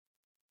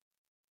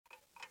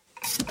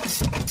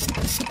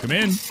Come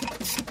in.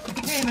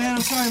 Hey, man,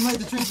 I'm sorry I'm late.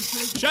 The train's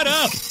late. Shut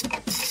up!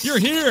 You're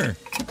here!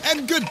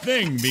 And good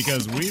thing,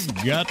 because we've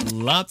got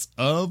lots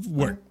of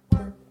work.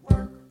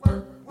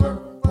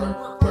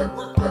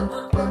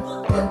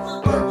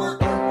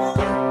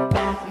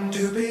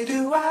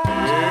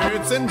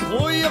 It's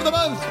Employee of the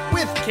Month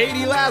with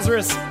Katie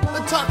Lazarus,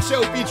 the talk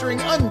show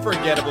featuring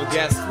unforgettable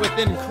guests with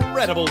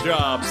incredible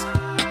jobs.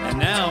 And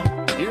now,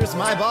 here's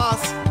my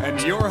boss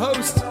and your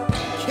host,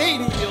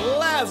 Katie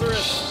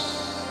Lazarus.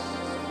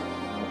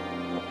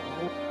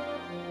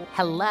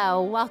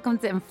 Hello, welcome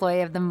to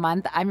Employee of the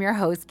Month. I'm your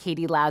host,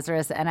 Katie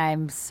Lazarus, and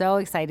I'm so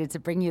excited to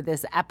bring you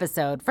this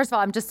episode. First of all,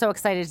 I'm just so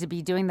excited to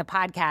be doing the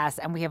podcast,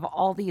 and we have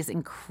all these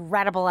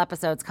incredible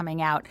episodes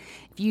coming out.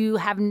 If you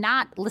have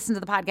not listened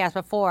to the podcast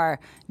before,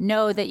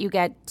 know that you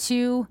get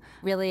two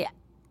really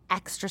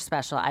extra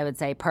special, I would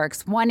say,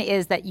 perks. One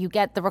is that you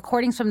get the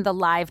recordings from the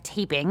live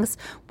tapings,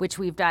 which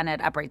we've done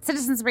at Upright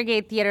Citizens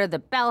Brigade Theater, the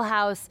Bell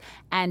House,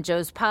 and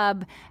Joe's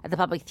Pub at the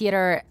Public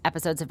Theater.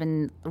 Episodes have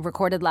been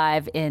recorded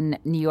live in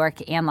New York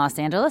and Los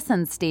Angeles,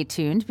 and stay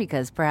tuned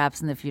because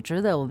perhaps in the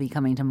future they will be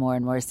coming to more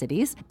and more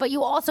cities. But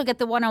you also get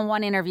the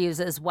one-on-one interviews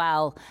as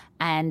well,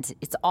 and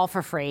it's all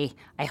for free.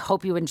 I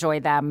hope you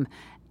enjoy them.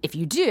 If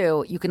you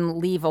do, you can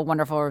leave a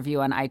wonderful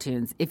review on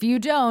iTunes. If you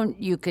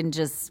don't, you can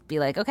just be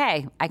like,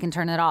 okay, I can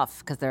turn it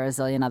off because there are a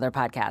zillion other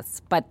podcasts.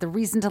 But the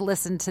reason to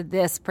listen to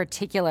this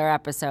particular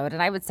episode,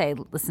 and I would say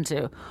listen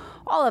to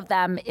all of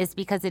them, is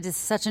because it is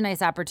such a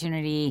nice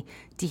opportunity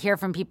to hear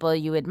from people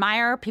you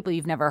admire, people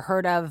you've never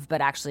heard of,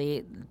 but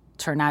actually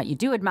turn out you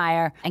do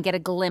admire, and get a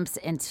glimpse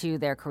into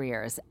their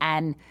careers.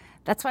 And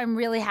that's why I'm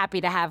really happy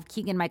to have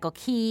Keegan-Michael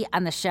Key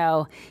on the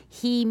show.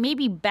 He may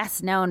be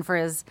best known for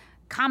his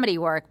comedy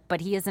work, but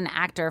he is an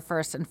actor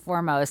first and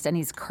foremost, and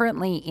he's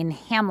currently in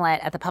Hamlet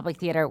at the Public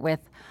Theater with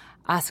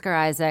Oscar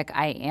Isaac.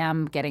 I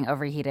am getting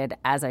overheated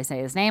as I say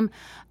his name.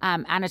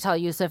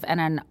 Anatol Yusuf, and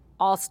an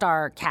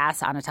all-star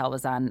cast. Anatol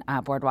was on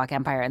Boardwalk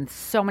Empire, and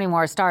so many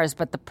more stars.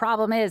 But the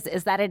problem is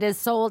that it is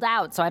sold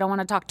out, so I don't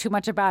want to talk too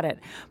much about it.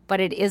 But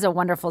it is a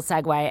wonderful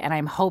segue, and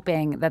I'm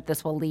hoping that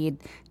this will lead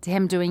to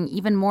him doing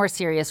even more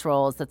serious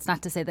roles. That's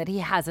not to say that he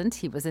hasn't.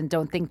 He was in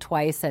Don't Think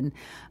Twice, and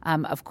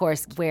of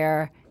course,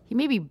 where he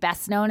may be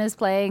best known as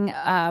playing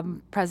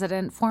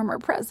former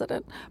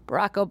President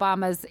Barack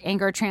Obama's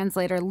anger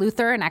translator,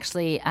 Luther. And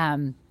actually,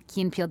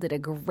 Key and Peele did a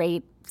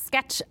great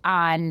sketch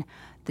on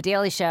The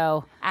Daily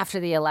Show after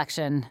the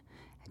election,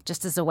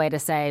 just as a way to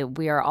say,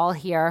 we are all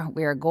here.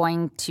 We are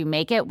going to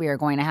make it. We are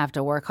going to have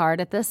to work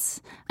hard at this.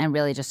 And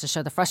really just to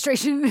show the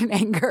frustration and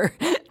anger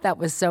that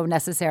was so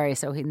necessary.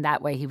 So in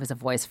that way, he was a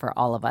voice for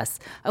all of us.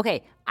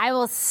 Okay, I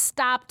will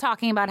stop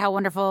talking about how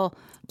wonderful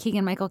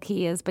Keegan-Michael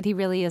Key is, but he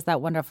really is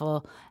that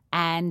wonderful.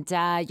 And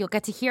you'll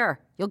get to hear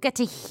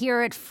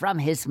it from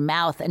his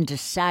mouth and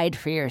decide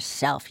for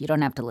yourself. You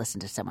don't have to listen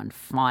to someone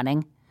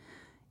fawning.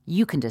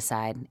 You can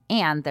decide.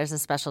 And there's a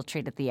special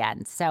treat at the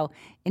end. So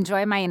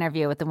enjoy my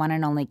interview with the one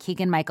and only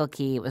Keegan-Michael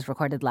Key. It was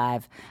recorded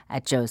live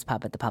at Joe's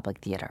Pub at the Public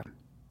Theater.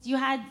 You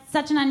had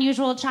such an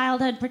unusual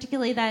childhood,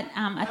 particularly that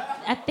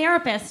a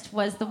therapist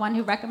was the one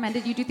who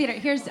recommended you do theater.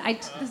 This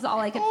is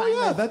all I could find.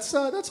 Oh yeah, that's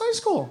high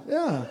school.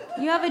 Yeah.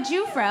 You have a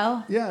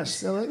Jufro.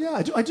 Yes.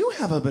 Yeah, I do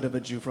have a bit of a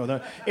Jufro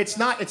there. It's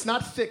not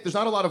thick. There's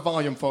not a lot of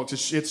volume, folks.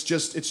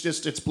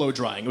 It's blow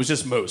drying. It was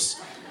just mousse.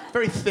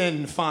 Very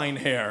thin, fine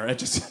hair.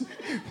 It's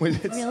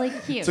really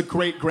cute. It's a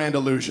great grand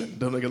illusion.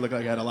 Don't make it look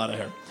like I had a lot of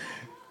hair.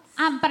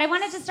 But I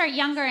wanted to start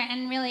younger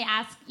and really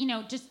ask,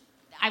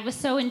 I was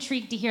so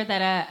intrigued to hear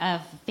that a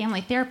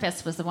family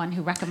therapist was the one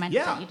who recommended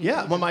that you do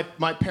Yeah. Well,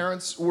 my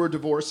parents were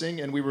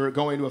divorcing, and we were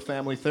going to a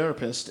family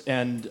therapist,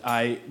 and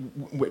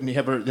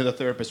the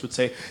therapist would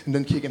say, and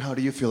then, Keegan, how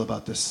do you feel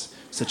about this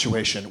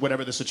situation?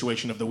 Whatever the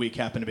situation of the week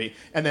happened to be.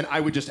 And then I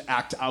would just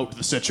act out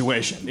the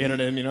situation. You know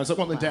what I mean? So,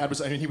 well, Dad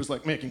was, he was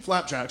like making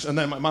flapjacks, and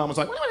then my mom was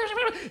like,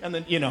 and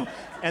then,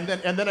 and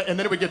then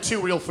it would get too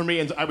real for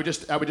me, and I would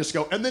just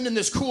go, and then in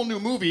this cool new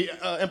movie,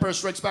 Empire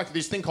Strikes Back,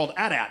 this thing called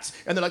AT-ATs,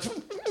 and they're like,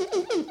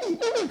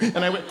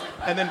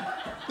 and then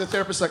the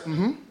therapist's like,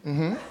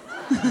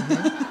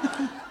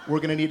 we're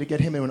gonna need to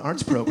get him in an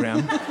arts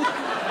program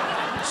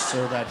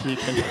so that he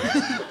can.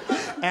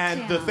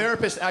 And the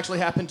therapist actually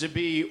happened to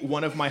be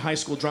one of my high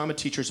school drama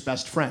teacher's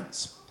best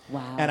friends.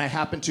 Wow. And I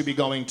happened to be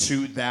going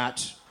to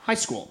that high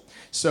school.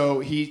 So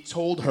he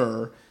told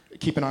her,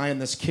 keep an eye on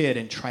this kid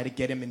and try to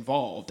get him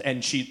involved.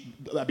 And she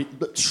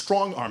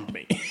strong-armed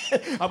me.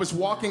 I was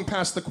walking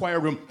past the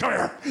choir room,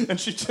 and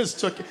she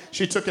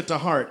took it to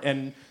heart.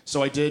 And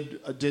so I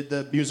did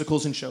the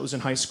musicals and shows in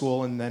high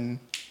school, and then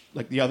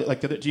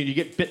you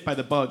get bit by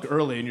the bug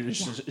early, and you're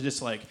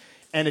just like,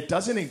 and it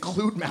doesn't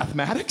include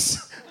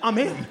mathematics. I'm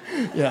in.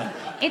 Yeah.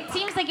 It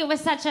seems like it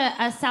was such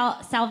a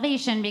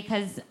salvation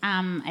because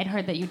I'd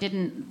heard that you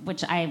didn't,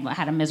 which I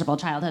had a miserable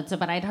childhood,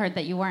 but I'd heard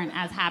that you weren't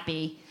as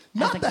happy.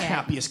 Not the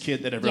happiest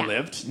kid that ever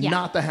lived. Yeah.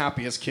 Not the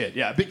happiest kid.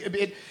 Yeah.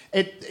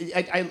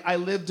 I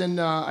lived in.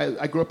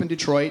 I grew up in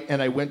Detroit,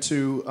 and I went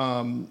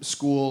to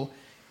school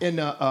in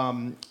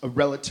a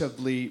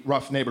relatively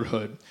rough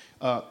neighborhood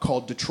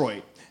called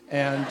Detroit.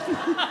 And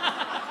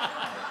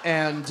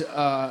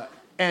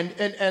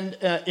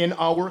in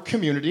our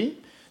community,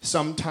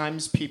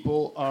 sometimes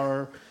people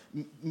are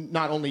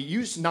not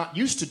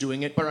used to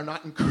doing it, but are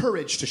not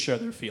encouraged to share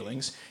their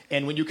feelings.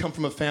 And when you come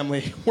from a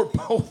family where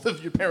both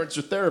of your parents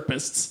are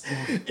therapists,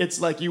 it's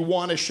like you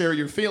want to share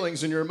your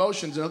feelings and your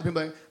emotions, and other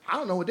people are like, I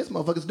don't know what this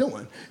motherfucker's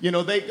doing. You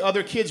know,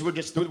 other kids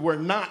were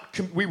not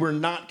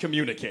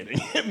communicating,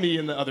 me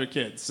and the other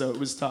kids, so it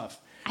was tough.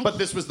 But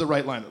this was the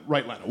right line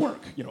of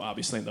work, you know,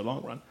 obviously in the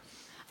long run.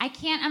 I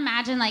can't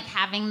imagine like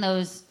having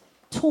those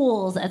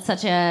tools at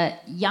such a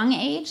young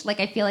age.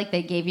 Like I feel like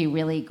they gave you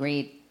really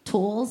great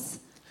tools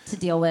to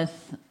deal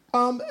with.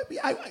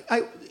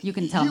 You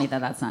can tell me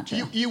that that's not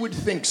true. You would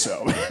think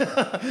so.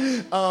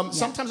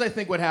 Sometimes I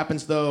think what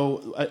happens,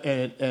 though,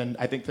 and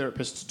I think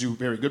therapists do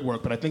very good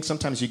work, but I think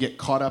sometimes you get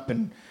caught up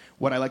in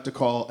what I like to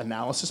call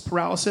analysis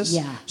paralysis.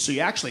 Yeah. So you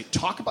actually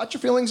talk about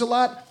your feelings a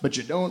lot, but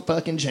you don't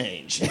fucking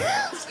change.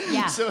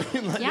 Yeah. So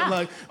you're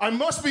like, I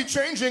must be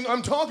changing.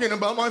 I'm talking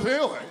about my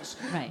feelings.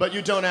 Right. But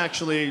you don't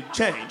actually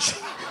change.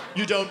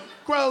 You don't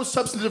grow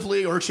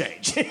substantively or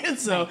change.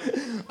 So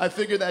I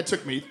figured that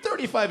took me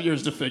 35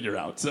 years to figure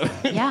out. So.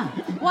 Yeah.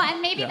 Well,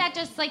 and maybe that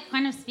just like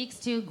kind of speaks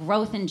to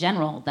growth in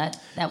general, that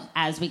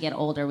as we get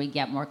older, we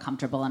get more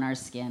comfortable in our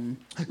skin.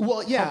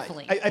 Well, yeah.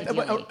 Hopefully,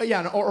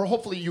 or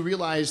hopefully you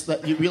realize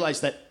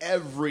that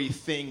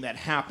everything that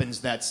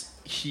happens that's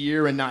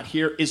here and not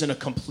here isn't a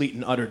complete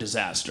and utter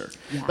disaster.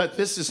 Yeah. But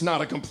this is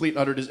not a complete and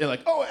utter disaster.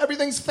 Like, oh,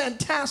 everything's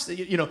fantastic.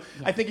 You know,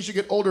 I think as you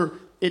get older,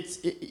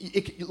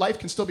 life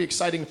can still be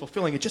exciting and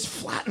fulfilling. It just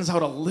flattens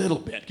out a little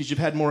bit because you've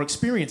had more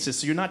experiences.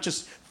 So you're not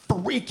just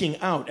freaking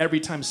out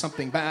every time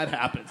something bad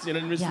happens. You know,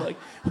 and it's like,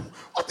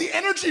 what, the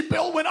energy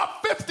bill went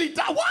up $50.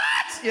 What?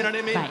 You know what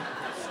I mean?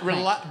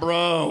 Right.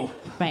 Bro.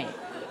 Right.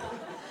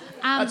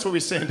 That's what we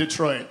say in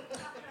Detroit.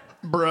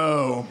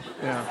 Bro.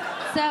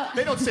 Yeah. So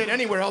they don't say it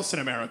anywhere else in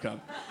America.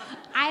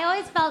 I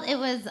always felt it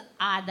was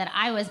odd that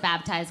I was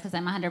baptized because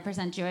I'm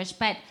 100% Jewish,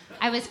 but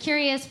I was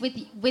curious with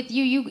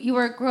you.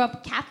 You grew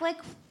up Catholic?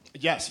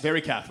 Yes, very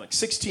Catholic.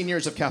 16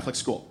 years of Catholic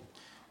school.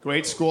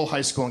 Grade school,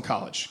 high school, and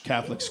college.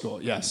 Catholic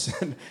school, yes.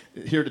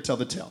 Here to tell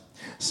the tale.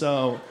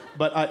 So,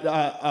 but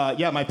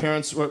my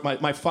parents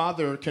my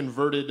father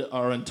converted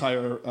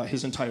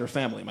his entire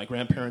family. My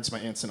grandparents, my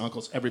aunts and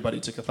uncles, everybody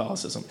to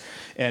Catholicism.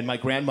 And my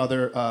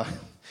grandmother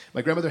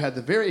had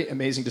the very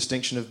amazing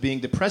distinction of being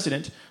the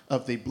president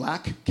of the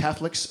Black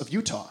Catholics of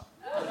Utah.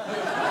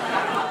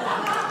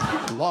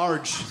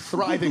 Large,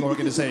 thriving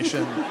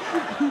organization.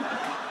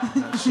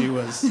 She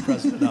was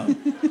president of.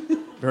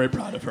 Very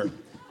proud of her.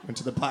 Went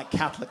to the Black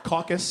Catholic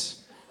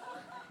Caucus.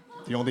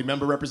 The only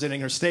member representing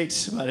her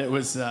state, but it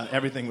was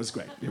everything was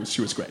great.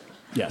 She was great.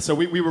 Yeah, so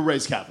we were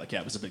raised Catholic. Yeah,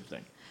 it was a big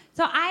thing.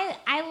 So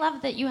I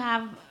love that you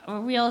have a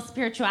real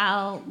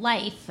spiritual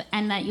life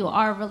and that you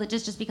are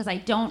religious, just because I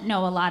don't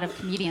know a lot of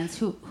comedians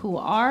who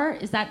are.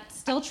 Is that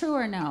still true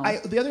or no?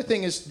 The other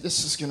thing is,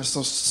 this is gonna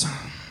sound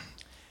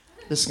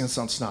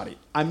snotty.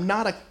 I would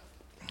not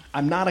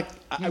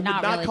really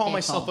call faithful.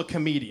 myself a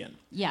comedian.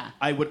 Yeah.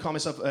 I would call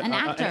myself An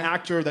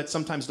actor that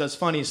sometimes does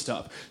funny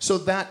stuff. So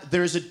that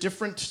there's a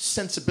different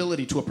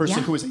sensibility to a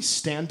person who is a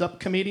stand-up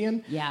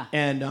comedian. Yeah.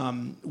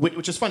 And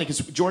which is funny because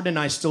Jordan and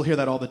I still hear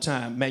that all the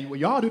time. Man,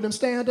 when y'all do them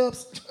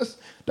stand-ups,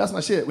 that's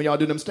my shit. When y'all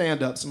do them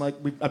stand-ups, I'm like,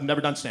 I've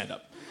never done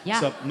stand-up. Yeah.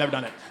 So I've never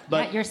done it.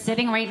 But you're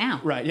sitting right now.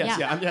 Right. Yes.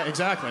 Yeah.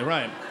 Exactly.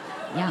 Right.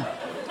 Yeah.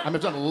 I've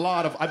done a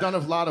lot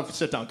of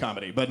sit-down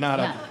comedy, but not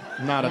a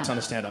ton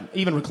of stand-up.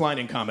 Even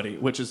reclining comedy,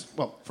 which is,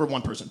 well, for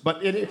one person.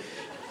 But and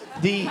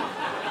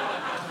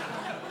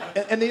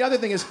the other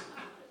thing is,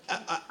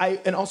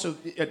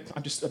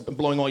 I'm just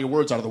blowing all your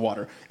words out of the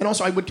water. And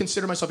also, I would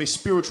consider myself a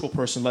spiritual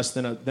person less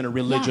than a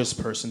religious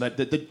person.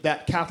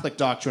 That Catholic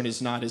doctrine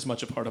is not as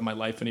much a part of my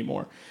life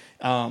anymore.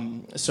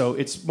 So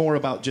it's more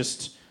about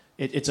just.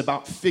 It's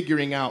about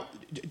figuring out,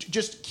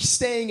 just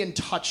staying in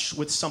touch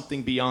with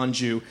something beyond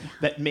you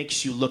that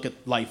makes you look at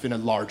life in a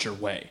larger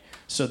way.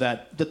 So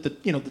that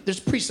there's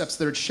precepts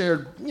that are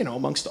shared,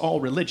 amongst all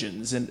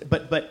religions.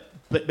 But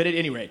at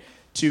any rate,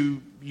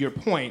 to your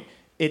point,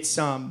 it's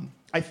I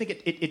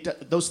think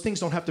those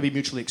things don't have to be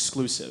mutually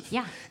exclusive.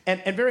 Yeah.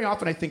 And very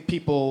often I think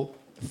people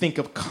think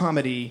of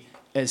comedy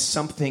as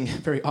something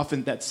very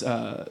often that's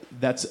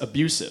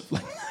abusive.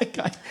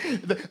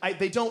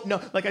 They don't know.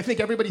 Like, I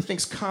think everybody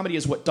thinks comedy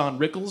is what Don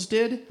Rickles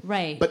did.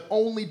 Right. But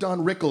only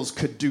Don Rickles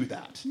could do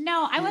that.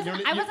 No, I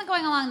wasn't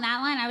going along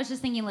that line. I was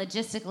just thinking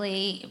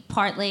logistically,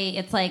 partly,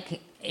 it's like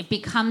it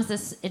becomes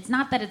this. It's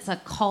not that it's a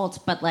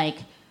cult, but like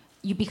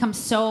you become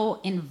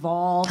so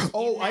involved.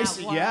 Oh, in that I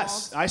see. world.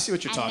 Yes, I see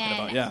what you're talking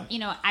about.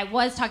 Yeah. I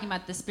was talking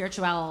about the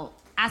spiritual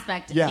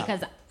aspect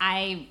because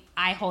I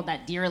hold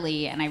that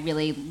dearly, and I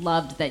really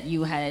loved that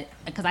you had,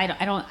 because I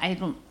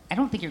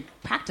don't think you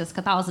practice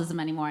Catholicism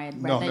anymore. I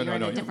had read that you're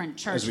in a different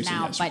church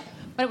now,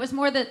 but it was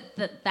more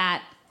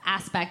that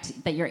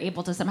aspect that you're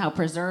able to somehow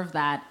preserve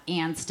that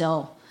and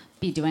still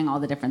be doing all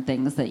the different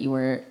things that you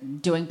were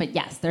doing. But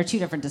yes, there are two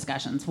different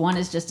discussions. One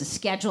is just a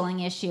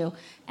scheduling issue,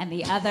 and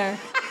the other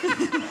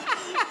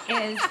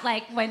is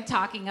like when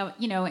talking,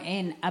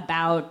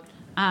 about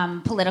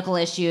political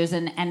issues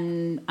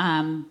and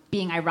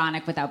being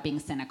ironic without being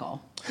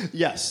cynical.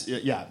 Yes,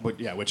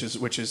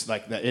 which is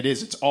like that.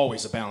 It's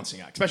always a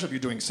balancing act, especially if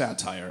you're doing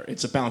satire.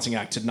 It's a balancing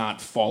act to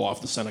not fall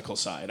off the cynical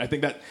side. I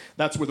think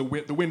that's where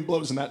the wind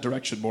blows in that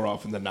direction more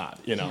often than not.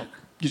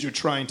 Because you're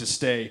trying to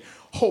stay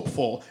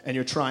hopeful and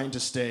you're trying to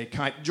stay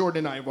kind.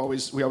 Jordan and I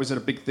we always had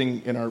a big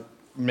thing in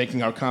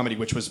making our comedy,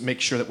 which was make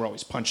sure that we're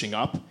always punching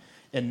up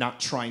and not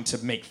trying to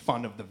make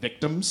fun of the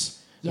victims.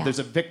 Yeah. If there's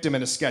a victim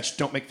in a sketch,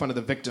 don't make fun of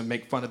the victim,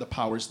 make fun of the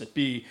powers that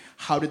be.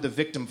 How did the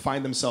victim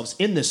find themselves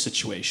in this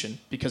situation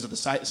because of the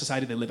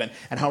society they live in,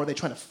 and how are they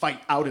trying to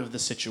fight out of the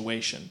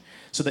situation?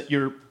 So that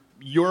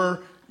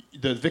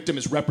the victim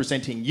is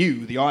representing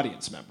you, the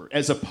audience member,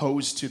 as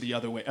opposed to the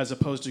other way, as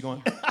opposed to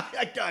going,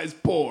 that guy's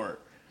poor.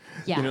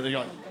 Yeah. You're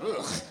like,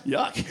 ugh,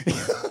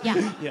 yuck.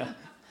 Yeah.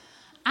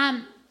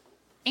 Yeah.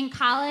 In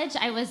college,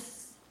 I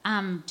was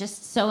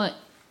just so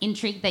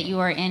intrigued that you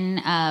were in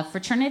a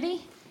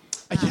fraternity.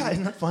 Yeah,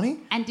 isn't that funny?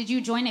 And did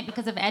you join it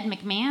because of Ed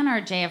McMahon or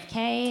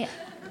JFK?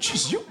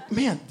 Jeez,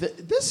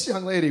 this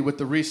young lady with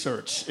the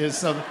research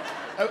is.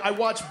 I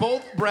watched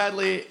both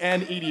Bradley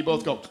and Edie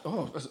both go.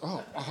 Oh,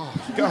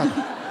 God.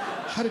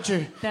 How did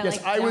you?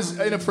 Yes, I was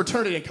in a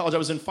fraternity in college. I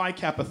was in Phi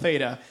Kappa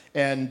Theta,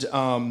 and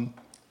two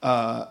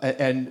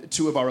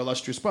of our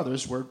illustrious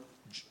brothers were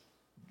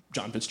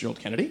John Fitzgerald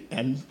Kennedy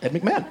and Ed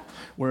McMahon.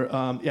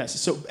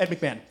 So Ed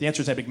McMahon. The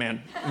answer is Ed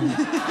McMahon.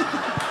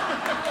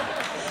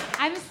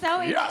 I'm so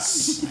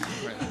yes.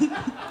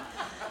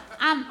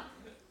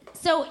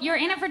 So you're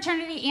in a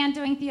fraternity and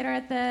doing theater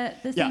at the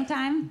same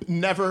time?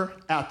 Never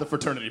at the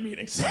fraternity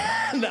meetings.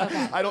 No,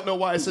 okay. I don't know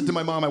why. I said to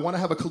my mom, I want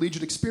to have a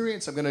collegiate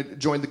experience. I'm going to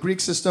join the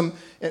Greek system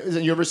at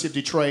the University of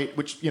Detroit,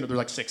 which there are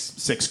like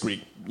six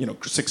Greek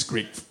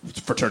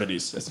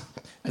fraternities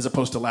as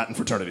opposed to Latin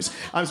fraternities.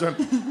 I'm sorry,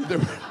 there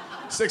were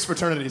 6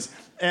 fraternities.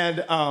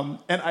 And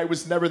I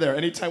was never there.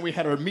 Anytime we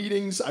had our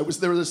meetings, I was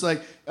there. Was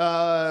like,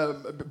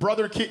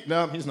 Brother Keith.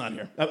 No, he's not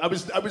here. I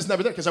was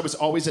never there because I was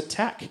always at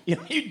tech.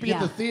 He'd be at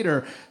the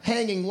theater,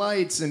 hanging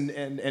lights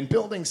and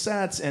building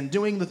sets and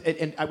doing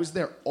and I was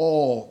there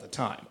all the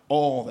time.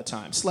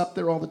 Slept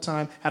there all the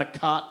time. Had a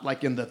cot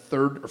like in the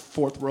 3rd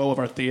or 4th row of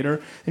our theater,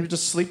 and we'd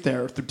just sleep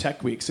there through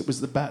tech weeks. It was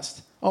the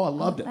best. Oh, I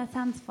loved it. That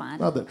sounds fun.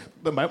 Loved it.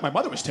 But my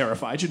mother was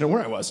terrified. She didn't know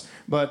where I was.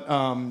 But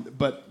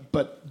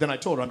then I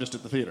told her I'm just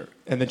at the theater.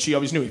 And then she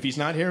always knew if he's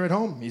not here at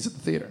home, he's at the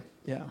theater.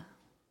 Yeah.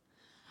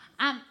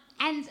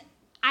 And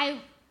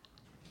I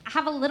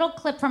have a little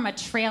clip from a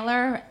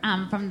trailer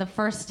from the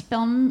first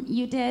film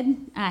you did,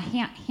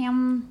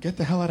 Ham... Get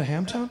the hell out of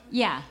Hamtown?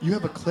 Yeah. You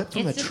have a clip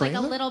from the trailer? It's just like a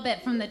little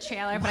bit from the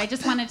trailer, but I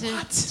just wanted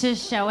to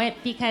show it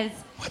because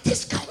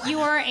you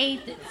were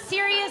a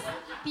serious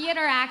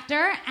theater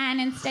actor, and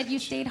instead you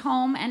stayed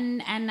home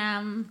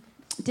and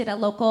did a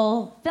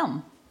local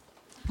film.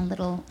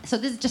 So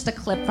this is just a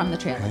clip from the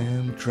trailer.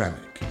 Hamtramck,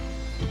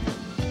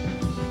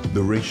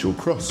 the racial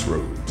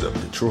crossroads of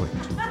Detroit.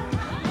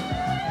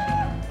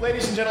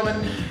 Ladies and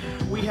gentlemen,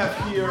 we have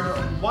here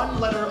one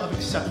letter of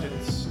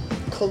acceptance.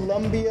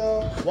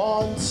 Columbia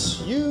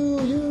wants you.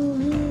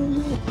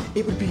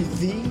 It would be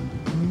the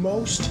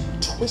most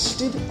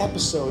twisted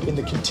episode in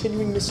the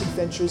continuing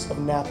misadventures of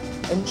Nap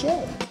and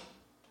Jay.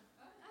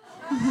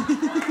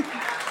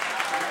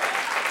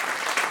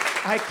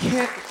 I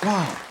can't.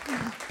 Wow.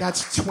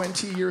 That's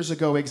 20 years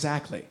ago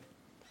exactly.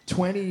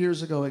 20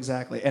 years ago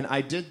exactly. And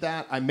I did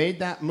that. I made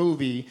that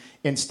movie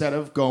instead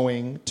of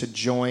going to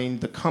join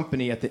the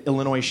company at the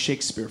Illinois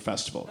Shakespeare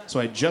Festival. So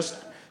I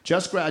just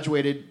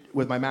graduated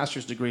with my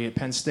master's degree at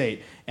Penn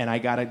State, and I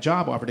got a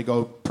job offer to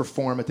go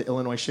perform at the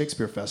Illinois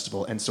Shakespeare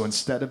Festival. And so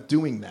instead of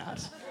doing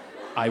that,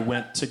 I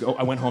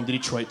went home to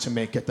Detroit to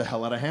make Get the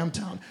Hell Out of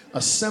Hamtown,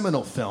 a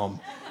seminal film.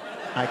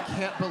 I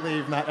can't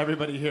believe not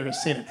everybody here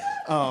has seen it.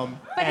 But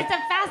it's a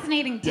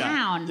fascinating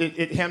town. Yeah,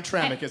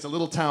 Hamtramck is a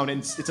little town,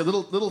 and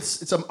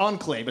it's an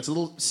enclave. It's a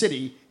little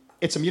city.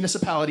 It's a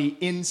municipality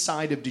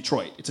inside of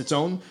Detroit. Has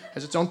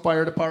its own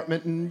fire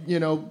department and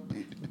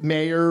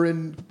mayor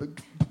and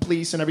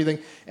police and everything.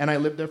 And I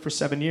lived there for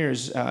 7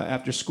 years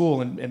after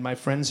school, and my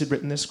friends had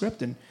written this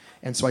script, and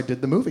so I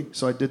did the movie.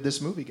 So I did this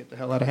movie, Get the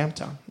Hell Out of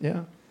Hamtown.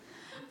 Yeah.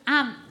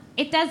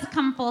 It does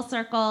come full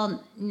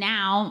circle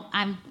now.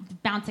 I'm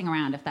bouncing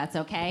around, if that's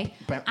okay.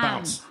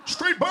 Bounce.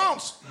 Straight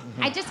bounce!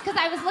 Because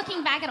I was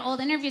looking back at old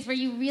interviews where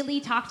you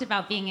really talked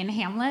about being in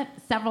Hamlet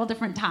several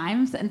different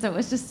times, and so it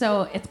was just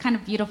it's kind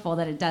of beautiful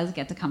that it does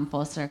get to come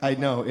full circle. I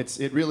know,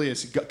 it really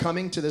is.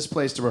 Coming to this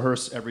place to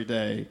rehearse every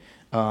day,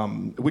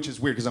 which is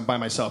weird because I'm by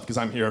myself because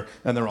I'm here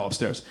and they're all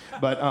upstairs.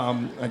 But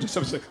I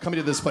was coming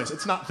to this place.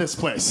 It's not this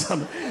place.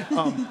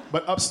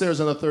 But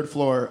upstairs on the 3rd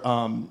floor,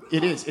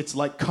 it's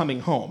like coming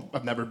home.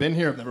 I've never been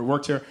here. I've never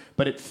worked here.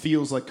 But it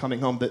feels like coming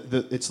home.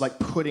 It's like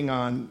putting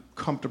on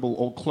comfortable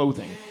old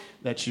clothing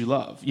that you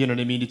love. You know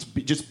what I mean? It's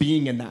just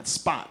being in that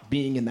spot,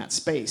 being in that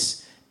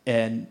space.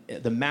 And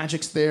the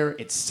magic's there.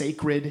 It's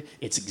sacred.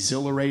 It's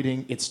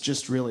exhilarating. It's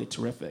just really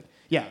terrific.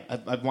 Yeah,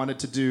 I wanted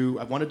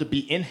to be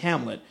in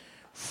Hamlet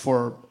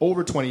for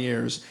over 20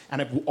 years,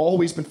 and I've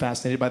always been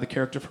fascinated by the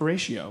character of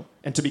Horatio.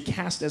 And to be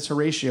cast as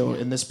Horatio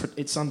in this,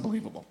 it's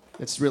unbelievable.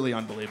 It's really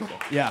unbelievable.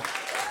 Yeah,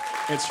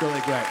 it's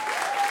really great.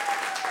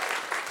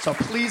 So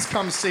please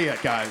come see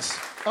it, guys.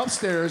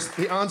 Upstairs,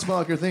 the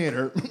Ansbacher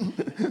Theater.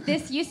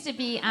 This used to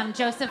be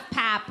Joseph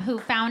Papp, who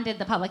founded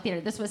the Public Theater.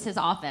 This was his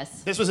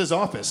office. This was his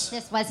office?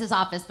 This was his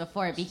office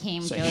before it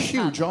became It's a Joseph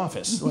huge Papp.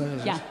 office.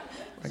 Yeah.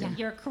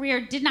 Your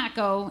career did not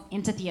go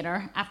into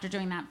theater after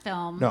doing that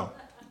film. No.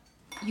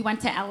 You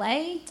went to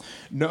LA?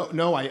 No.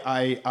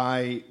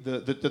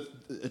 The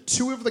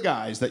two of the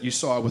guys that you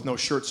saw with no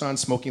shirts on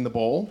smoking the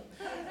bowl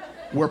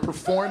were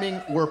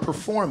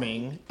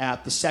performing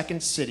at the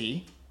Second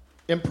City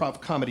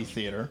Improv Comedy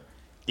Theater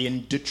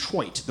in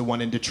Detroit, the one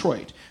in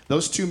Detroit.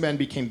 Those two men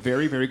became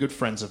very, very good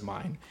friends of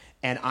mine,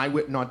 and I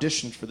went and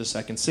auditioned for the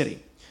Second City.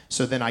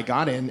 So then I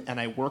got in, and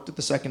I worked at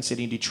the Second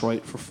City in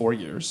Detroit for 4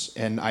 years,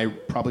 and I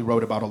probably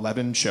wrote about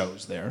 11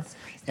 shows there.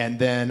 And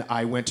then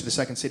I went to the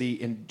Second City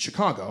in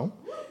Chicago,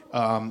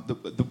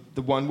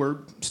 the one where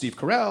Steve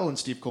Carell and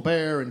Steve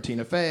Colbert and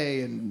Tina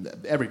Fey and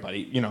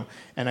everybody, you know.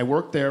 And I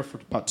worked there for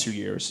about 2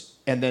 years,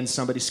 and then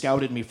somebody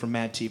scouted me from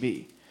Mad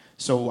TV.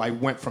 So I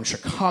went from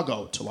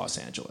Chicago to Los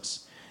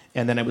Angeles.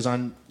 And then I was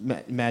on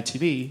Mad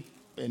TV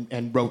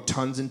and wrote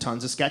tons and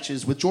tons of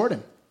sketches with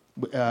Jordan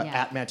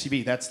at Mad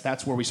TV.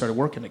 That's where we started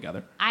working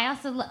together. I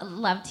also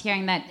loved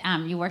hearing that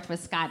you worked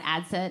with Scott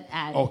Adsit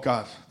at... Oh,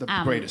 God, the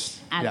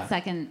greatest. At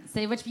Second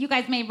City, which you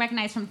guys may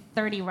recognize from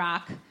 30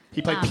 Rock.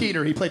 He played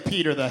Peter. He played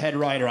Peter, the head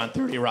writer on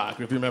 30 Rock,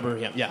 if you remember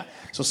him. Yeah.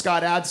 So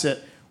Scott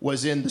Adsit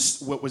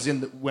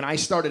when I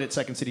started at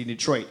Second City in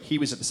Detroit, he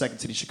was at the Second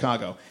City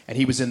Chicago, and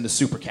he was in the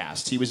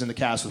supercast. He was in the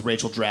cast with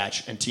Rachel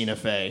Dratch and Tina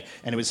Fey,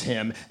 and it was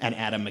him and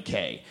Adam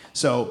McKay.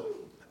 So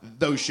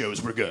those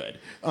shows were good.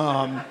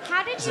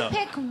 How did you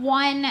pick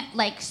one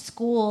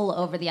school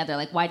over the other?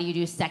 Why do you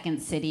do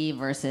Second City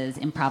versus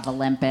Improv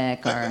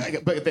Olympic?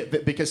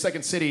 Because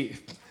Second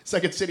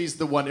City's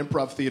the one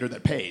improv theater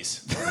that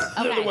pays.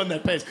 They're the one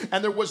that pays.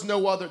 And there was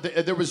no other.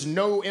 There was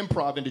no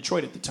improv in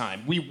Detroit at the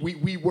time.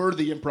 We were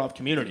the improv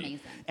community, amazing.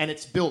 And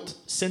it's built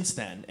since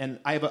then. And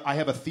I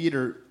have a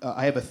theater.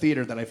 I have a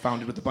theater that I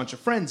founded with a bunch of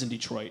friends in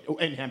Detroit,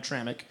 in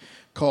Hamtramck,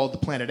 called the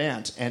Planet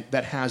Ant, and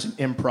that has an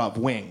improv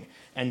wing.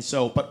 And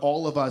so, but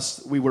all of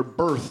us, we were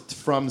birthed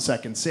from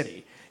Second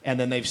City, and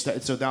then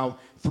so now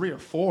 3 or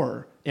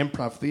 4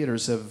 improv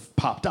theaters have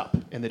popped up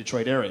in the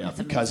Detroit area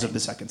because of the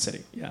Second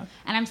City. Yeah.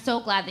 And I'm so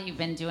glad that you've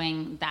been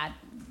doing that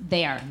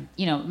there.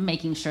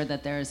 Making sure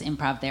that there's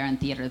improv there and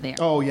theater there.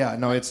 Oh yeah,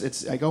 no,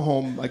 it's. I go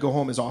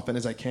home as often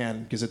as I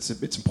can because it's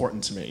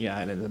important to me. Yeah,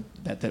 and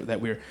that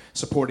we're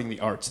supporting the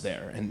arts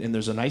there, and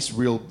there's a nice,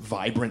 real,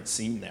 vibrant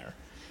scene there.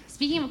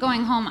 Speaking of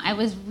going home, I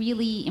was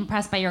really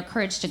impressed by your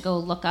courage to go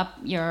look up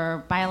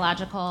your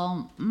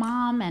biological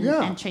mom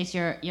and trace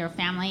your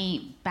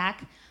family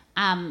back.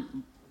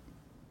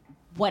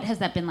 What has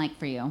that been like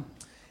for you?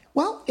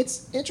 Well,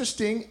 it's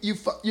interesting.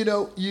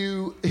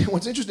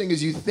 What's interesting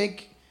is you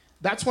think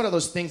that's one of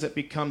those things that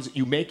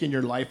you make in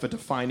your life a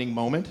defining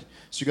moment.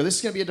 So you go, this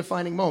is going to be a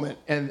defining moment.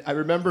 And I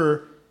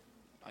remember,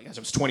 I guess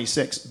I was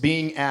 26,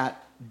 being at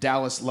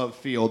Dallas Love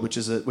Field, which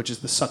is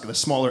the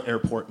smaller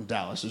airport in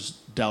Dallas. There's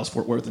Dallas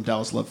Fort Worth and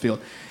Dallas Love Field,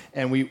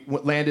 and we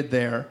landed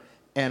there.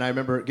 And I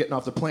remember getting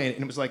off the plane,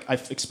 and it was like I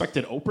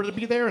expected Oprah to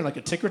be there in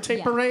a ticker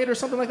tape parade or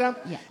something like that.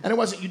 Yeah. And it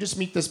wasn't. You just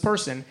meet this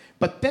person.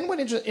 But then what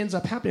ends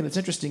up happening that's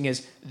interesting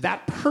is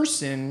that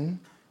person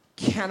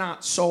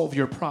cannot solve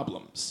your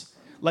problems.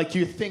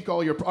 You think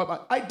all your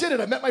problems. I did it.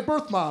 I met my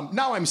birth mom.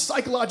 Now I'm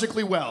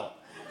psychologically well.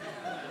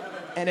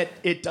 And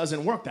it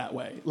doesn't work that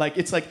way.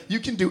 It's like you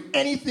can do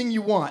anything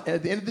you want, and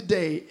at the end of the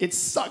day, it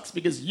sucks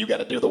because you got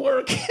to do the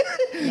work.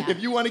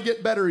 If you want to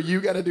get better, you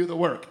got to do the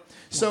work. Yeah.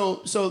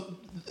 So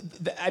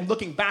I'm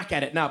looking back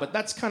at it now, but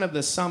that's kind of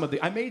the sum of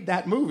I made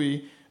that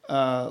movie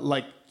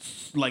 3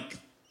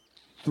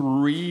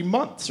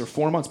 months or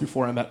 4 months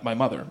before I met my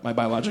mother, my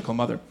biological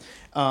mother,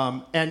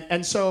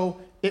 and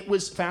so it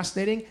was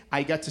fascinating.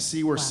 I got to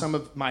see where some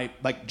of my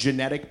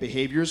genetic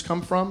behaviors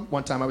come from.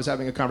 One time I was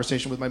having a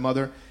conversation with my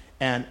mother,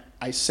 and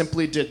I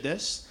simply did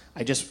this.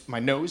 My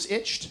nose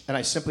itched, and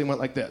I simply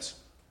went like this.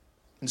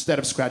 Instead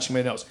of scratching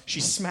my nose.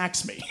 She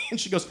smacks me, and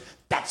she goes,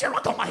 "That's your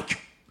Uncle Mike.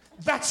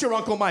 That's your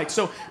Uncle Mike."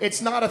 So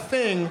it's not a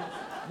thing.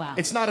 Wow.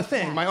 It's not a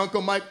thing. Yeah. My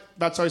Uncle Mike,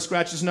 that's how he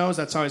scratched his nose,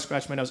 that's how I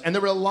scratched my nose. And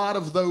there were a lot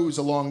of those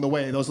along the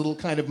way, those little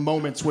kind of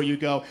moments where you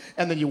go,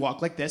 and then you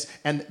walk like this,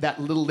 and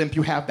that little limp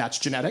you have, that's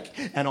genetic.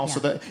 And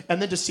also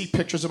and then to see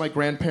pictures of my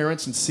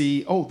grandparents and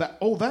see,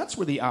 that's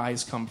where the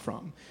eyes come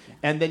from.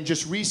 And then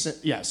just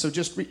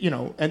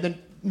and then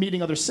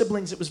meeting other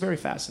siblings, it was very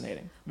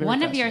fascinating.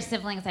 One of your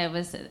siblings,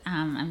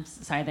 I'm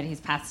sorry that he's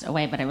passed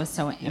away, but I was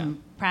so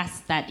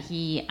impressed that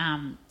he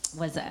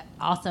was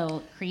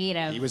also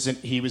creative.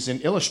 He was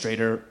an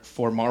illustrator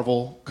for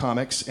Marvel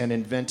Comics and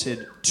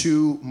invented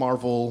 2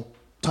 Marvel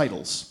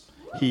titles.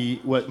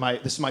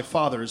 This is my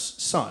father's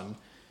son.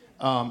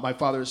 My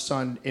father's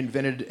son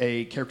invented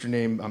a character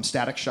named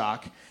Static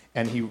Shock,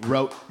 And he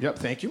wrote,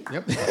 thank you,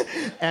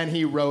 and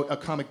he wrote a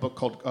comic book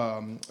called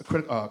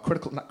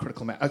Critical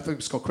Mass. I think it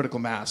was called Critical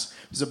Mass.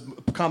 It was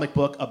a comic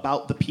book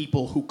about the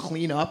people who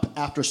clean up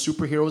after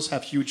superheroes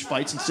have huge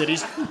fights in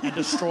cities and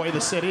destroy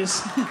the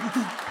cities.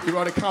 He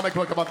wrote a comic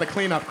book about the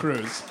cleanup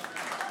crews.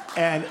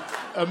 And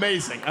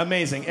amazing.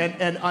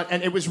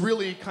 And it was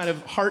really kind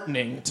of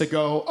heartening to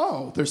go,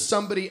 oh, there's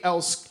somebody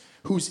else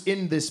who's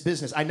in this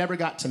business. I never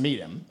got to meet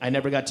him.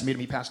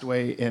 He passed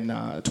away in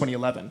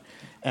 2011.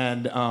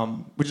 And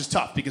which is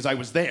tough because I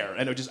was there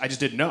and I just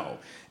didn't know.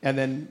 And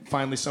then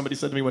finally somebody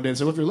said to me one day, and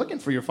said, well, if you're looking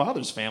for your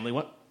father's family,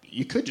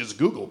 you could just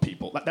Google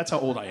people. That's how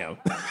old I am.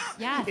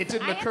 Yes, It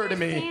didn't occur to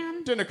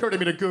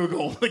me to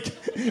Google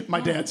my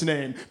dad's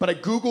name. But I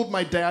Googled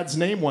my dad's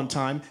name one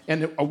time,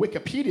 and a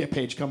Wikipedia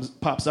page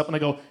pops up, and I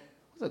go,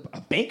 a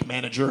bank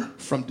manager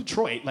from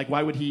Detroit. Like,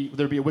 why would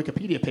there be a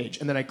Wikipedia page?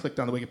 And then I clicked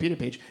on the Wikipedia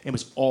page, and it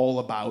was all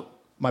about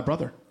my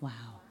brother. Wow.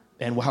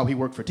 And how he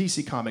worked for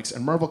DC Comics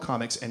and Marvel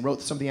Comics and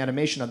wrote some of the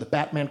animation on the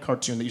Batman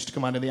cartoon that used to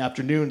come on in the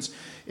afternoons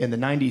in the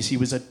 90s. He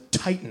was a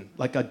titan,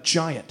 like a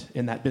giant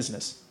in that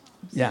business.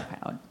 I'm so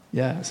proud.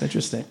 Yeah, it's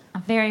interesting.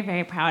 I'm very,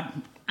 very proud.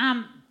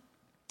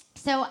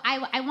 So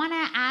I want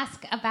to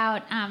ask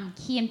about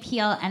Key and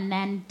Peele and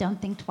then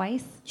Don't Think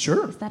Twice.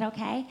 Sure. Is that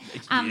okay?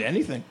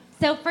 Anything.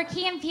 So for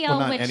Key and Peele,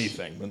 well, not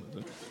anything.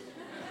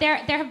 There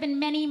have been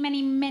many,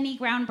 many, many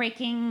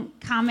groundbreaking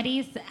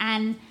comedies,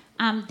 and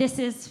this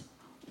is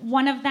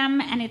one of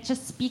them, and it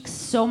just speaks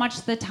so much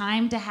to the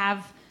time to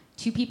have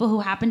two people who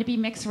happen to be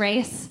mixed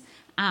race,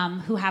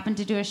 who happen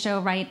to do a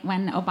show right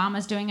when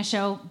Obama's doing a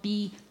show,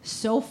 be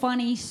so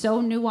funny,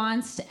 so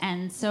nuanced,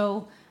 and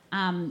so...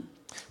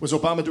 Was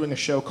Obama doing a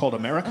show called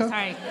America? Oh,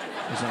 sorry.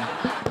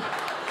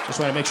 Just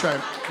want to make sure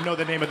I know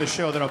the name of the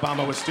show that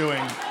Obama was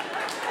doing.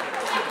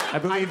 I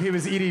believe he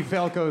was Edie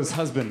Falco's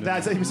husband.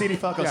 He was Edie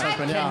Falco's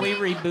husband, Can we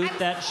reboot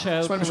that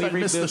show? Can we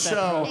reboot the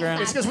show?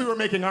 program? It's because we were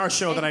making our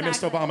show that I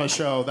missed Obama's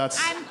show.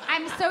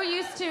 I'm so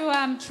used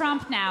to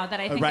Trump now that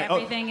I think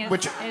everything is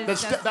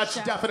that's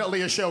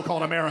definitely a show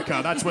called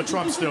America. That's what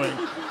Trump's doing.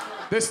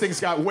 This thing's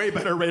got way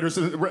better ratings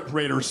than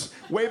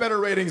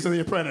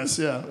The Apprentice.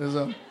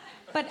 Yeah.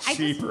 But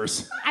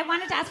Cheapers. I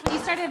wanted to ask when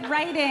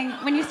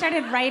you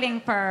started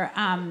writing for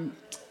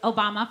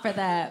Obama for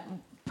the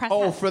press.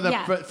 Oh, for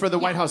the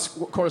White House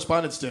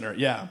Correspondents' Dinner.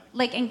 Yeah.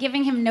 Like, and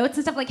giving him notes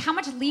and stuff. Like, how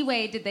much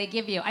leeway did they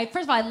give you?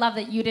 First of all, I love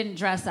that you didn't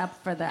dress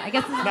up for the. I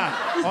guess.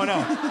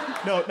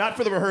 No, not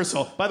for the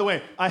rehearsal. By the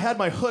way, I had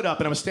my hood up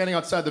and I was standing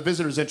outside the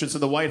visitors' entrance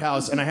of the White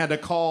House, and I had to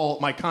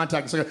call my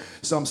contact.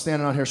 So I'm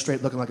standing out here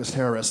straight, looking like a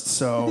terrorist.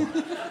 So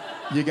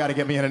you got to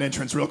get me in an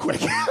entrance real quick.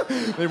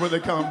 They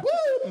come woo,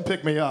 and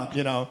pick me up,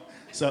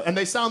 So, and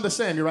they sound the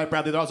same. You're right,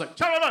 Bradley. They're always like,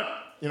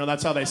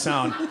 that's how they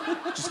sound.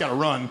 Just got to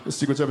run the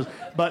Secret Service.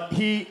 But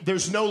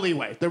there's no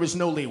leeway. There was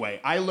no leeway.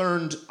 I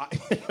learned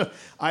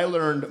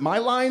my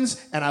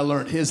lines and I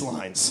learned his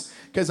lines.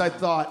 Because I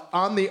thought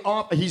on the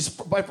off, he's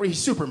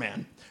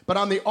Superman. But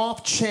on the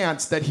off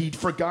chance that he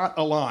forgot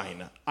a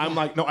line, I'm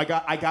like, no, I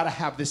got to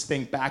have this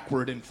thing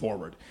backward and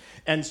forward.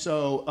 And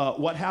so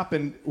what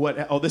happened,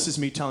 this is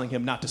me telling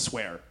him not to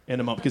swear in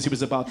a moment, because he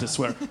was about to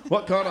swear.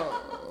 What kind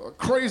of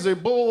crazy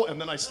bull?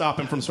 And then I stop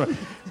him from swearing.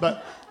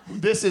 But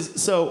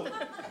so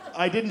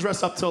I didn't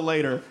dress up till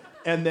later.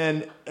 And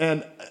then,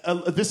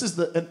 this is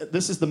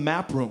the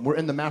map room. We're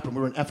in the map room.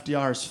 We're in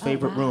FDR's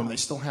favorite room. They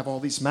still have all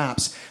these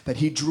maps that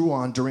he drew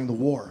on during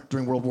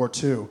World War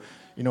II.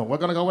 We're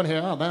going to go in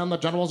here, then the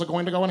generals are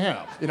going to go in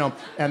here.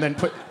 And then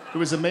it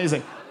was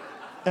amazing.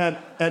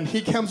 And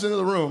he comes into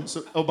the room.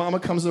 So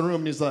Obama comes in the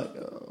room and he's like,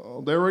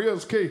 oh, there he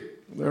is, Key.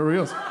 There he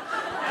is.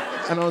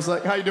 And I was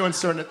like, how you doing,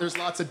 sir? And there's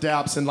lots of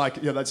daps and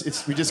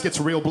we just gets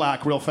real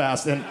black real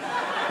fast. And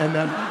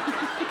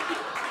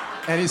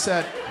he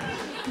said,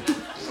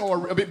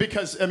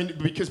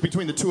 because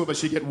between the two of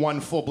us you get one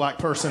full black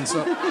person.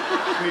 So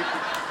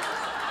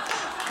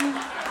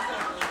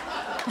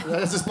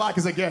that's as black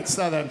as it gets.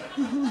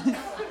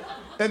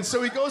 And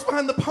so he goes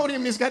behind the podium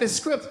and he's got his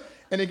script.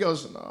 And he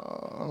goes,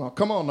 no,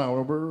 come on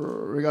now,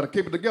 we got to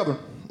keep it together.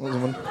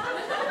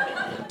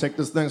 Take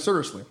this thing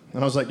seriously.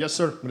 And I was like, yes,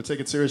 sir, I'm going to take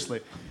it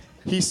seriously.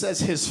 He says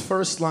his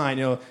first line,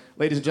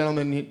 ladies and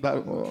gentlemen,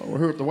 we're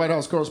here at the White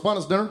House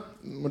Correspondents' Dinner.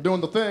 We're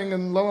doing the thing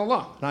and la, la,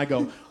 la. And I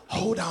go,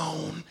 hold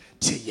on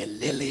to your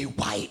lily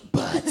white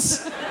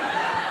butts.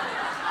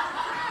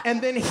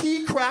 And then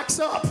he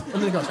cracks up.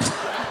 And then he goes,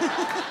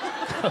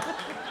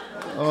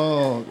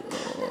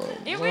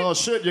 oh,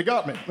 shit, you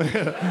got me.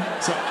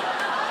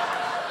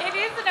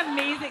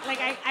 Amazing.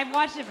 I've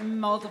watched it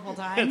multiple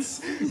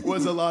times. It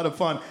was a lot of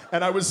fun.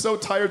 And I was so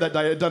tired that day.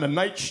 I had done a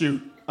night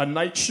shoot.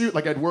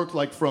 I'd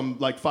worked from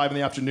 5 in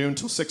the afternoon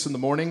till 6 in the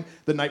morning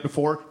the night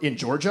before in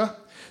Georgia.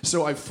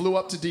 So I flew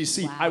up to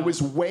D.C. Wow. I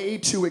was way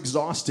too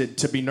exhausted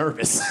to be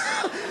nervous.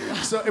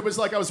 So it was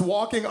like I was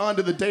walking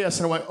onto the dais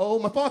and I went, oh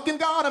my fucking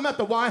God, I'm at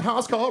the White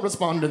House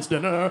Correspondents'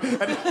 Dinner.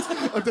 And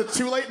it's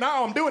too late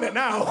now, I'm doing it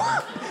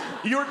now.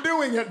 You're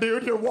doing it,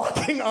 dude. You're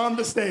walking on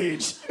the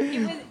stage.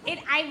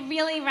 I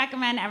really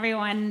recommend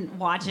everyone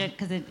watch it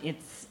because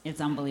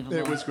it's unbelievable.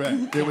 It was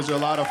great. It was a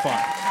lot of fun.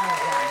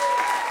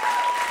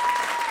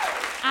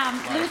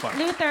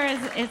 Luther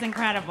is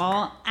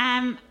incredible.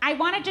 I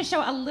wanted to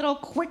show a little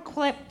quick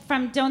clip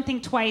from Don't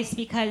Think Twice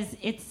because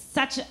it's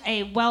such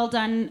a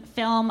well-done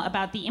film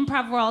about the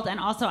improv world, and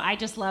also I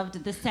just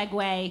loved the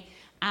segue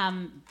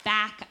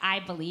back, I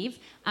believe,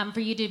 for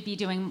you to be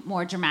doing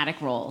more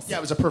dramatic roles. Yeah,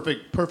 it was a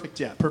perfect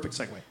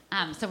segue.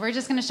 So we're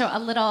just going to show a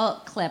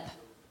little clip.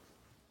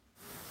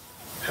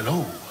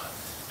 Hello,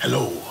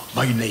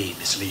 my name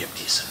is Liam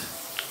Neeson.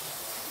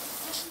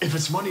 If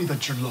it's money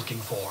that you're looking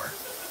for,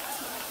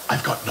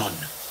 I've got none.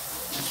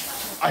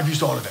 I've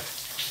used all of it.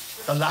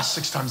 The last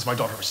 6 times my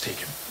daughter was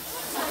taken.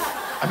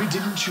 I mean,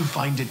 didn't you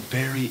find it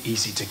very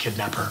easy to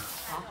kidnap her?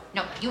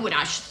 No, you and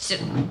I should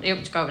sit.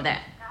 Let's go over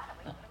there.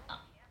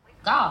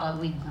 God, are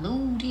we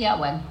glued here?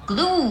 We're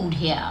glued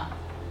here.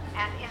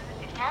 Can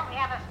we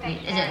have a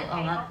stationary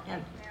table?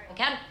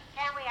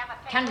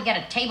 Can we get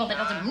a table that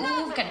doesn't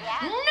move?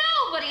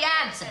 Nobody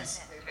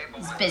answers.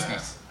 It's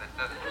business.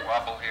 Does it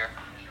wobble here?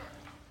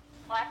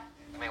 What?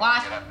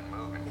 What? Get up and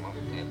move the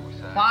table,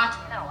 son. What?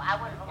 No, I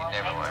wouldn't want to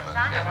You never take want the to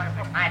sun. I move want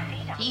to put my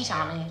feet on Feet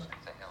on it.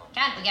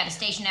 Can't we get a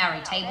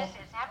stationary table?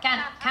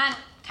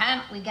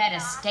 Can't we get a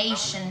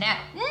stationary?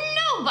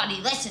 Nobody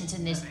listens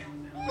in this.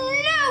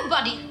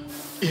 Nobody.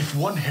 If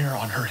one hair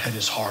on her head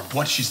is harmed,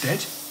 what, she's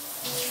dead?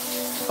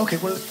 Okay,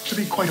 well, to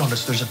be quite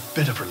honest, there's a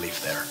bit of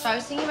relief there. So I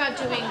was thinking about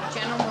doing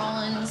Jenna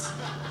Rollins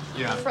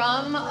Yeah.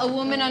 from A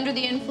Woman Under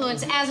the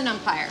Influence as an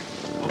umpire.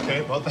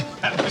 Okay, well,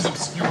 that was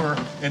obscure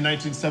in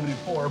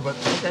 1974, but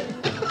okay.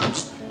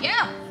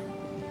 Yeah.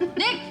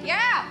 Nick, you're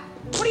out.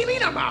 What do you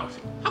mean I'm out?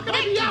 How can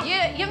I be out?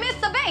 You missed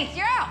the base.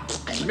 You're out.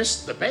 I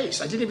missed the base.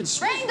 I didn't even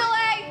swing. Rain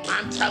delay.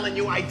 I'm telling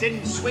you, I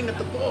didn't swing at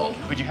the ball.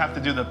 But you have to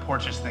do the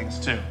Porches things,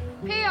 too.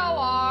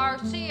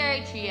 Porches.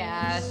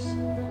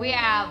 We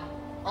have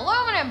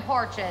aluminum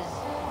porches.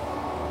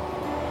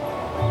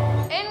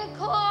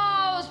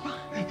 Enclosed.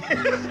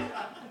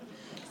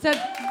 So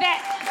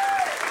that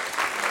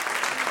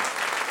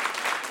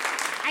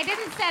I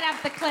didn't set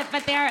up the clip,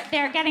 but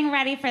they're getting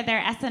ready for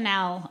their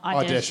SNL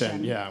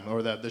audition. Yeah,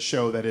 or the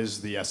show that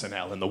is the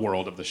SNL in the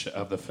world of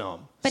the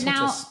film. But Such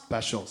now, a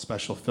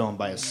special film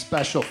by a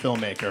special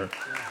filmmaker,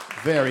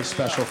 very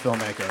special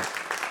filmmaker.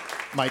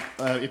 Mike,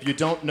 if you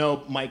don't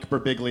know Mike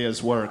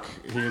Birbiglia's work,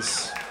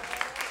 he's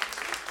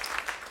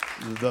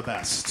the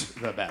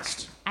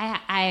best.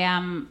 I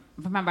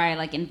remember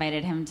I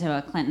invited him to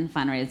a Clinton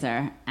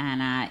fundraiser,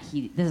 and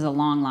this is a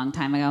long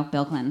time ago,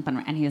 Bill Clinton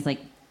fundraiser, and he was like,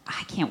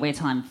 I can't wait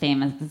till I'm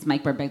famous. This is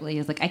Mike Birbiglia. He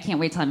was like, I can't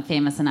wait till I'm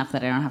famous enough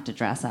that I don't have to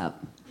dress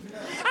up.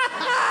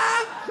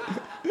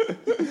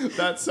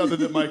 That's something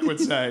that Mike would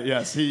say.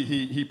 Yes,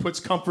 he puts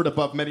comfort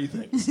above many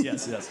things.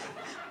 Yes.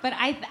 But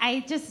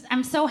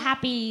I'm so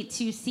happy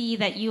to see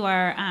that you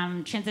are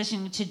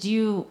transitioning to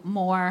do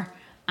more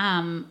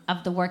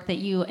of the work that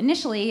you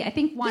initially, I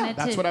think, wanted to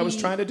that's what I was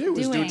trying to do,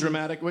 was do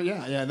dramatic. Well,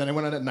 yeah. And then I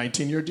went on a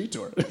 19-year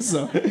detour,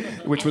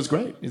 which was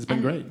great. It's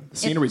been great. The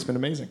scenery's been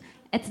amazing.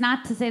 It's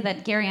not to say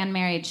that Gary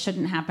Unmarried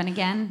shouldn't happen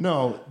again.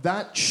 No,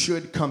 that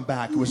should come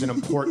back. It was an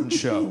important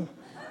show.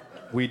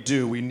 We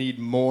need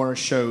more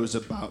shows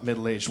about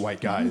middle-aged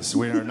white guys.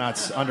 We are not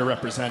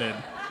underrepresented,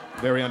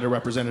 very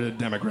underrepresented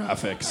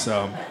demographic.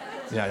 So,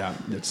 yeah.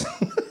 It's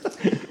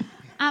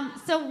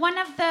so one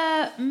of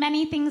the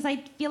many things I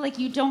feel like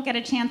you don't get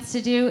a chance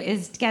to do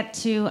is get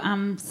to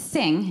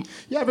sing.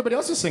 Yeah, everybody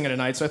else is singing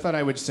tonight, so I thought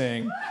I would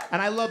sing.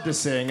 And I love to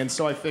sing, and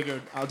so I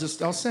figured I'll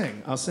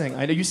sing.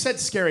 I know you said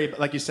scary,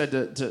 like you said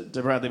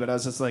to Bradley, but I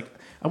was just like,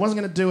 I wasn't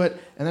going to do it.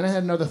 And then I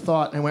had another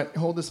thought, and I went,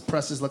 hold this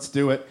presses, let's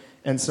do it.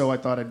 And so I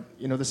thought,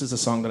 this is a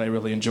song that I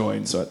really enjoy,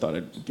 and so I thought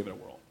I'd give it a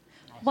whirl.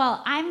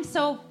 Well, I'm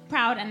so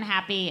proud and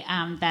happy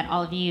that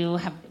all of you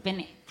have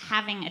been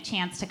having a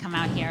chance to come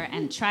out here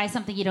and try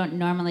something you don't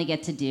normally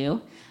get to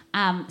do.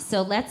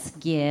 So let's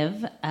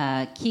give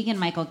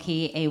Keegan-Michael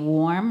Key a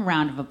warm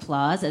round of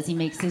applause as he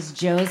makes his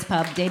Joe's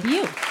Pub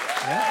debut.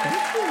 Yeah,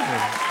 thank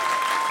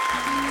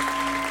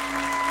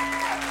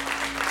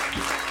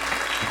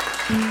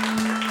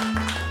you.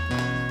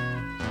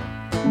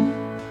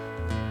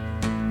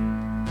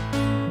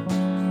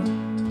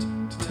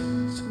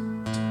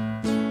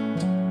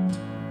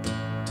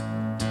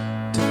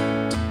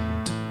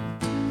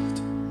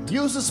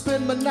 Used to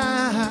spend my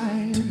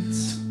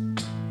nights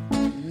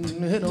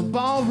in a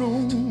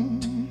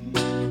ballroom.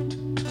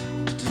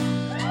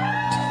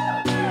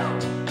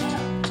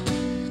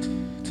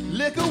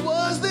 Liquor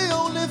was the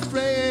only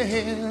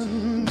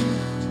friend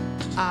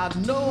I'd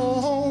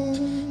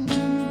known.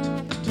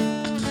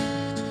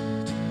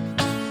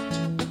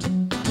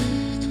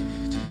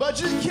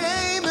 But you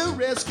came and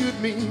rescued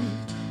me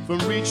from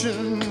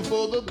reaching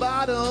for the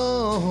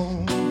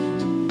bottom.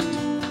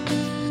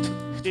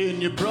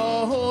 And you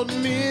brought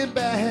me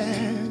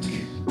back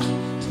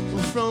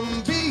from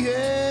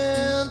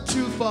being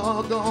too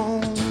far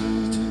gone.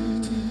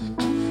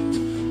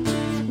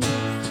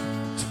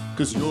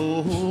 'Cause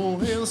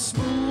you're as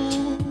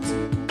smooth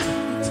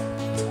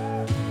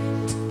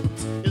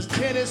as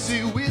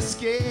Tennessee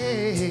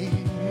whiskey.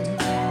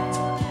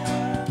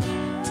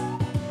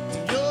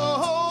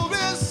 You're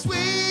as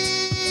sweet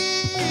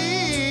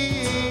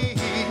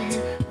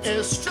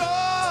as strawberry.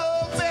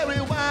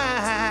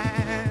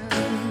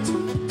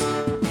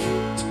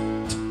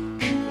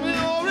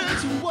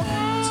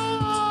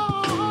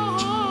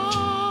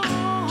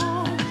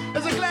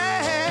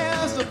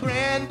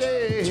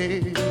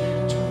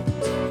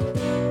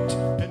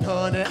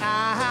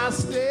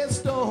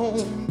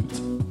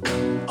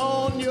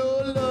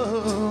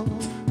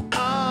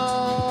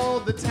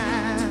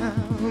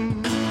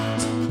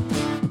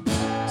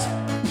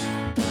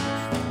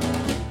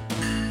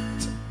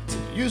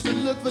 Used to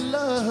look for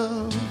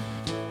love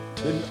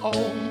in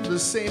all the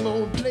same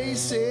old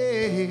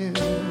places,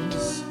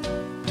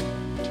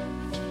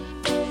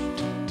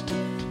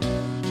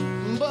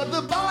 but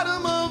the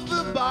bottom of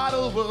the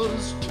bottle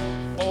was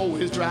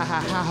always dry.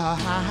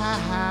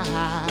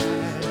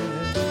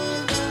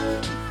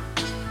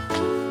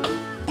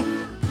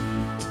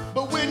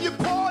 But when you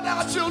poured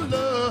out your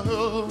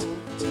love,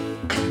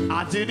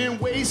 I didn't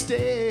waste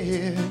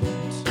it.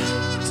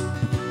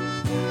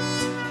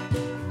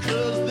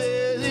 'Cause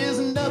there is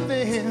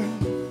nothing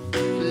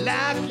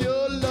like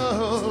your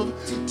love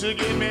to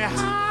get me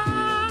high.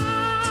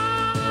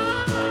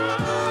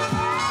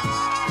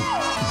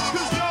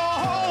 'Cause you're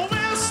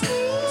always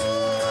smooth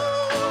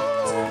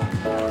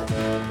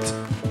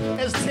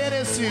as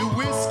Tennessee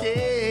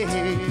whiskey.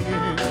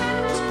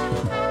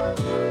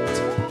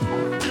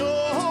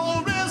 You're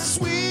always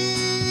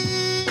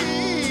sweet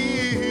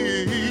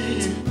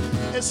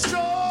as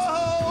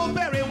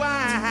strawberry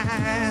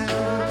wine.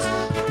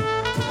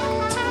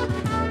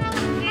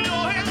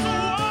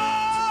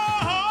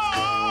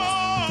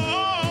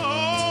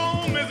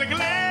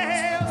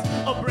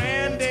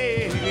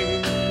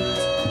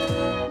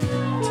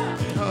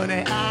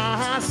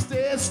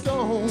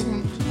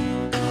 Stoned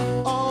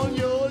on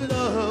your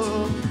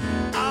love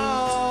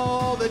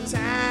all the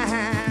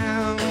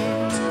time.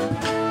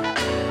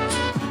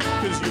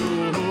 'Cause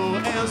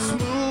you're as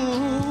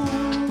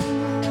smooth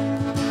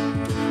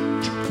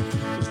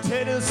as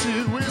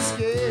Tennessee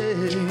whiskey.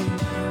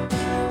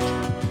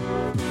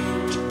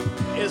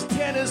 As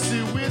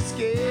Tennessee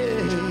whiskey.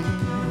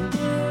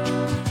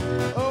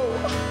 Oh,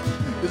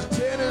 it's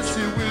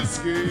Tennessee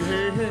whiskey.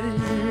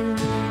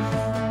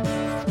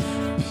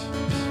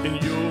 And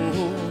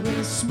you're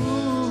as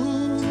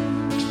smooth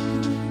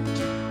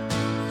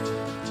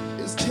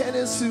as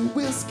Tennessee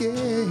whiskey.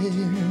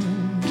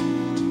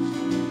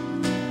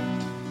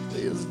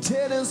 It's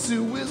Tennessee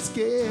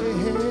whiskey.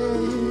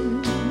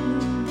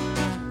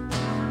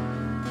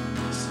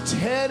 It's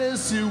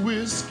Tennessee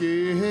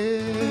whiskey.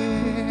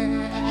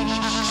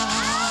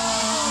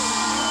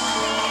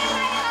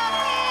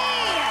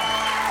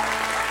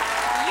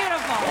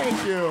 Beautiful. Thank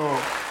you.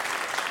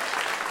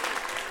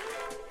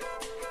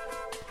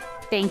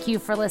 Thank you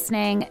for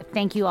listening.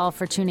 Thank you all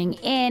for tuning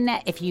in.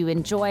 If you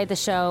enjoy the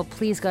show,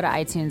 please go to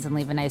iTunes and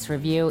leave a nice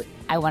review.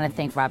 I want to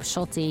thank Rob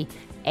Schulte,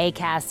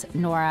 ACAST,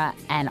 Nora,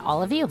 and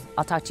all of you.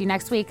 I'll talk to you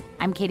next week.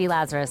 I'm Katie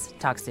Lazarus.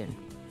 Talk soon.